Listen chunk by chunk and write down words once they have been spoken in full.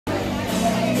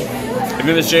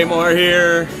Miss J Moore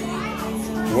here.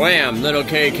 Wham, Little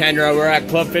K, Kendra. We're at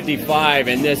Club 55,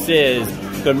 and this is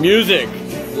the music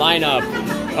lineup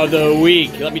of the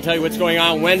week. Let me tell you what's going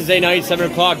on. Wednesday night,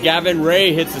 7 o'clock, Gavin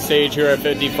Ray hits the stage here at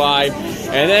 55.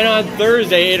 And then on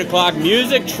Thursday, 8 o'clock,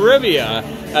 music trivia.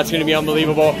 That's going to be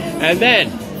unbelievable. And then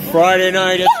Friday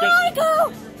night, it's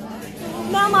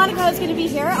Monica is going to be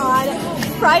here on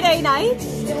Friday night.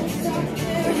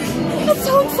 I'm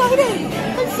so excited.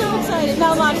 I'm so excited.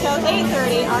 Monica,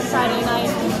 8:30 on Friday night.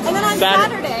 And then on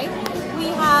Saturday, we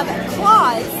have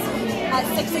Claus at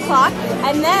 6 o'clock.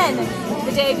 And then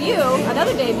the debut,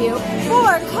 another debut,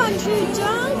 for Country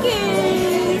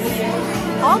Junkies.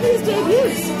 All these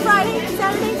debuts, Friday,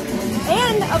 Saturday,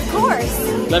 and of course,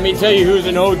 let me tell you who's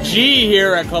an OG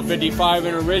here at Club 55,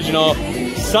 an original.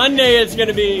 Sunday it's going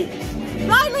to be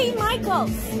Riley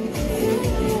Michaels.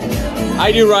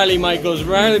 I do Riley Michaels.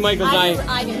 Riley Michaels,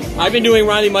 I've been doing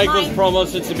Riley Michaels promo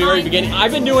since the very beginning.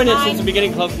 I've been doing it since the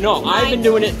beginning club. No, I've been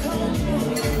doing it.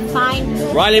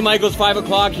 Fine. Riley Michaels, 5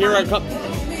 o'clock here at Club.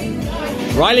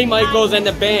 Riley Michaels and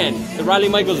the band. The Riley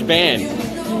Michaels band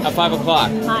at 5 o'clock.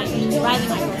 Fine. Riley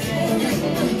Michaels.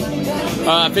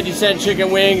 50 cent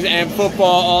chicken wings and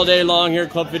football all day long here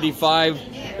at Club 55.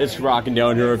 It's rocking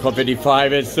down here at Club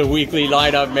 55. It's the weekly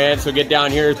lineup, man. So get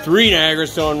down here, 3 Niagara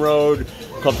Stone Rd,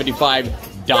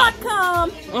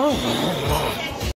 club55.com.